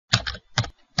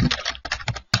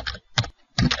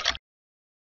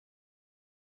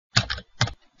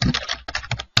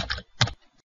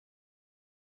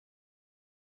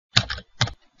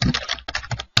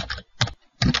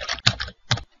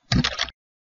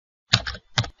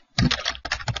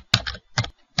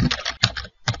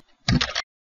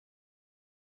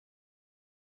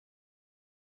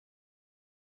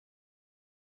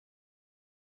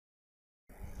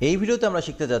এই ভিডিওতে আমরা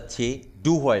শিখতে যাচ্ছি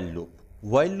do while loop.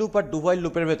 While loop R do while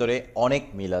লুপের ভেতরে অনেক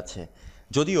মিল আছে,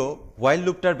 যদিও হোয়াইল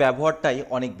লুপটার ব্যবহারটাই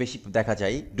অনেক বেশি দেখা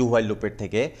যায় ডু হোয়াইল লুপের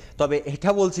থেকে। তবে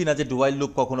এটা বলছি না যে ডু হোয়াইল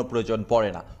লুপ কখনো প্রয়োজন পড়ে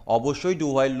না, অবশ্যই ডু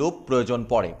হোয়াইল লুপ প্রয়োজন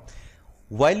পড়ে।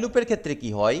 হোয়াইল লুপের ক্ষেত্রে কি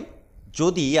হয়,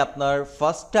 যদি আপনার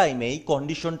ফার্স্ট টাইমেই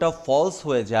কন্ডিশনটা ফলস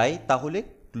হয়ে যায় তাহলে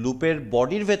লুপের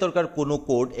বডির ভেতরকার কোনো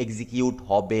কোড এক্সিকিউট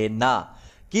হবে না।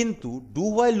 কিন্তু ডু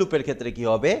হোয়াইল লুপের ক্ষেত্রে কি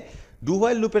হবে, ডু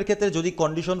হোয়াইল লুপের ক্ষেত্রে যদি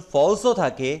কন্ডিশন ফলসও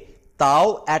থাকে তাও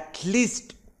অ্যাটলিস্ট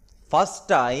ফার্স্ট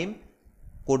টাইম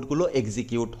কোডগুলো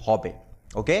এক্সিকিউট হবে।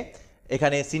 ওকে,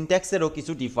 এখানে সিনট্যাক্সেরও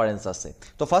কিছু ডিফারেন্স আছে।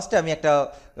 তো ফার্স্টে আমি একটা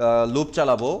লুপ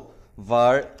চালাবো,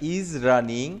 var is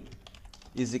running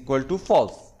is equal to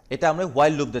false। এটা আমরা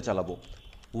হোয়াইল লুপ দিয়ে চালাবো।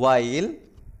 while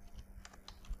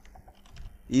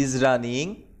is running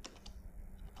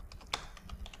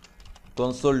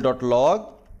console.log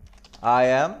I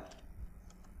am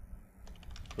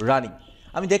running।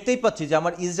 আমি দেখতেই পাচ্ছি যে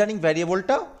আমার ইজ রানিং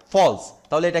ভ্যারিয়েবলটা ফলস,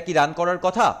 তাহলে এটা কি রান করার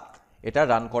কথা? এটা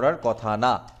রান করার কথা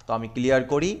না। তো আমি ক্লিয়ার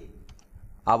করি,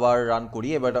 আবার রান করি।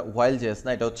 এবার হোয়াইল জেস না,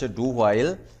 এটা হচ্ছে ডু হোয়াইল।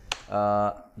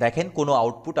 দেখেন কোনো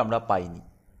আউটপুট আমরা পাইনি।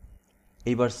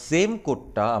 এইবার সেম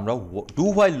কোডটা আমরা ডু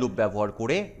হোয়াইল লুপ ব্যবহার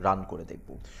করে রান করে দেখব।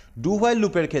 ডু হোয়াইল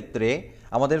লুপের ক্ষেত্রে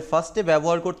আমাদের ফার্স্টে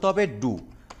ব্যবহার করতে হবে ডু,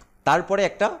 তারপরে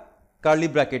একটা কার্লি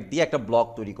ব্র্যাকেট দিয়ে একটা ব্লক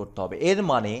তৈরি করতে হবে। এর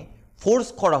মানে ফোর্স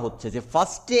করা হচ্ছে যে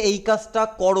ফার্স্টে এই কাজটা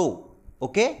করো।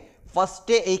 ওকে,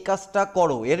 ফার্স্টে এই কাজটা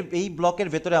করো। এই ব্লকের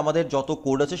ভেতরে আমাদের যত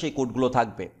কোড আছে সেই কোডগুলো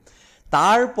থাকবে,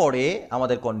 তারপরে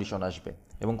আমাদের কন্ডিশন আসবে।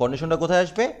 এবং কন্ডিশনটা কোথায়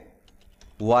আসবে?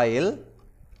 While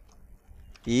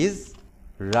is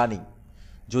running.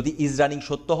 যদি ইজ রানিং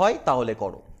সত্য হয় তাহলে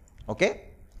করো। ওকে,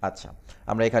 আচ্ছা,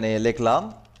 আমরা এখানে লিখলাম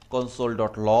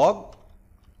console.log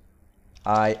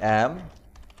I am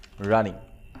running।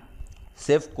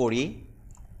 Save করি,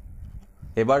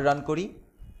 এবার রান করি।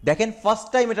 দেখেন ফার্স্ট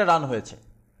টাইম এটা রান হয়েছে,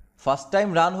 ফার্স্ট টাইম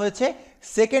রান হয়েছে,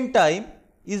 সেকেন্ড টাইম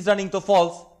ইজ রানিং তো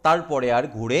ফলস, তারপরে আর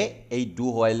ঘুরে এই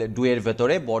ডু এর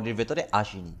ভেতরে বডির ভেতরে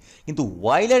আসেনি। কিন্তু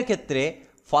হোয়াইলের ক্ষেত্রে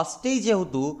ফার্স্টেই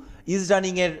যেহেতু ইজ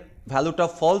রানিংয়ের ভ্যালুটা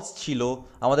ফলস ছিল,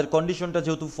 আমাদের কন্ডিশনটা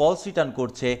যেহেতু ফলস রিটার্ন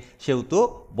করছে, সেহেতু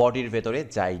বডির ভেতরে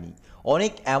যায়নি।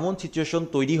 অনেক এমন সিচুয়েশন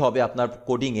তৈরি হবে আপনার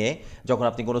কোডিংয়ে, যখন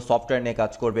আপনি কোনো সফটওয়্যার নিয়ে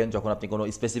কাজ করবেন, যখন আপনি কোনো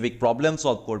স্পেসিফিক প্রবলেম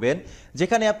সলভ করবেন,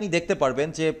 যেখানে আপনি দেখতে পারবেন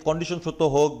যে কন্ডিশন সত্য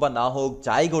হোক বা না হোক,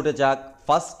 যাই ঘটে যাক,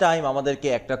 ফার্স্ট টাইম আমাদেরকে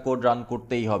একটা কোড রান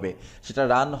করতেই হবে। সেটা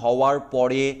রান হওয়ার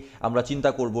পরে আমরা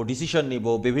চিন্তা করব, ডিসিশন নিব,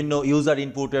 বিভিন্ন ইউজার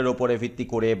ইনপুটের ওপরে ভিত্তি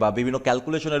করে বা বিভিন্ন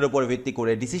ক্যালকুলেশনের ওপরে ভিত্তি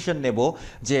করে ডিসিশন নেব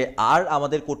যে আর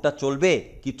আমাদের কোডটা চলবে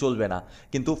কি চলবে না।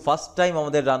 কিন্তু ফার্স্ট টাইম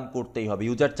আমাদের রান করতেই হবে,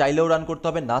 ইউজার চাইলেও রান করতে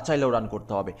হবে, না চাইলেও রান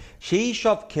করতে হবে। সেই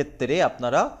সব ক্ষেত্রে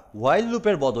আপনারা হোয়াইল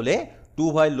লুপের বদলে ডু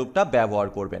হোয়াইল লুপটা ব্যবহার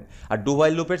করবেন। আর ডু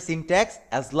হোয়াইল লুপের syntax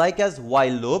as like as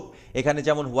while loop. এখানে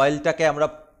যেমন হোয়াইলটাকে আমরা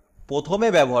প্রথমে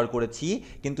ব্যবহার করেছি,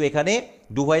 কিন্তু এখানে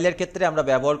ডু হোয়াইলের ক্ষেত্রে আমরা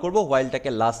ব্যবহার করব হোয়াইলটাকে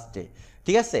লাস্টে।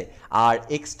 ঠিক আছে, আর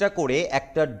এক্সট্রা করে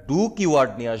একটা ডু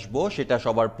কিওয়ার্ড নিয়ে আসবো, সেটা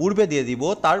সবার পূর্বে দিয়ে দিব,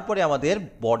 তারপরে আমাদের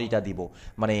বডিটা দিব,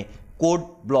 মানে কোড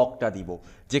ব্লকটা দিব,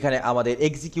 যেখানে আমাদের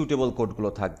এক্সিকিউটেবল কোডগুলো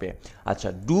থাকবে। আচ্ছা,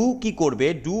 ডু কি করবে?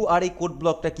 ডু আর এই কোড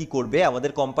ব্লকটা কি করবে?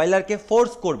 আমাদের কম্পাইলারকে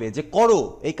ফোর্স করবে যে করো,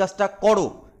 এই কাজটা করো,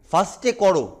 ফার্স্টে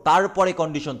করো, তারপরে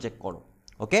কন্ডিশন চেক করো।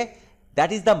 ওকে,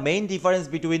 that is the main difference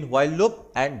between while loop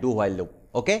and do while loop.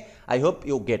 Okay, I hope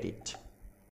you get it.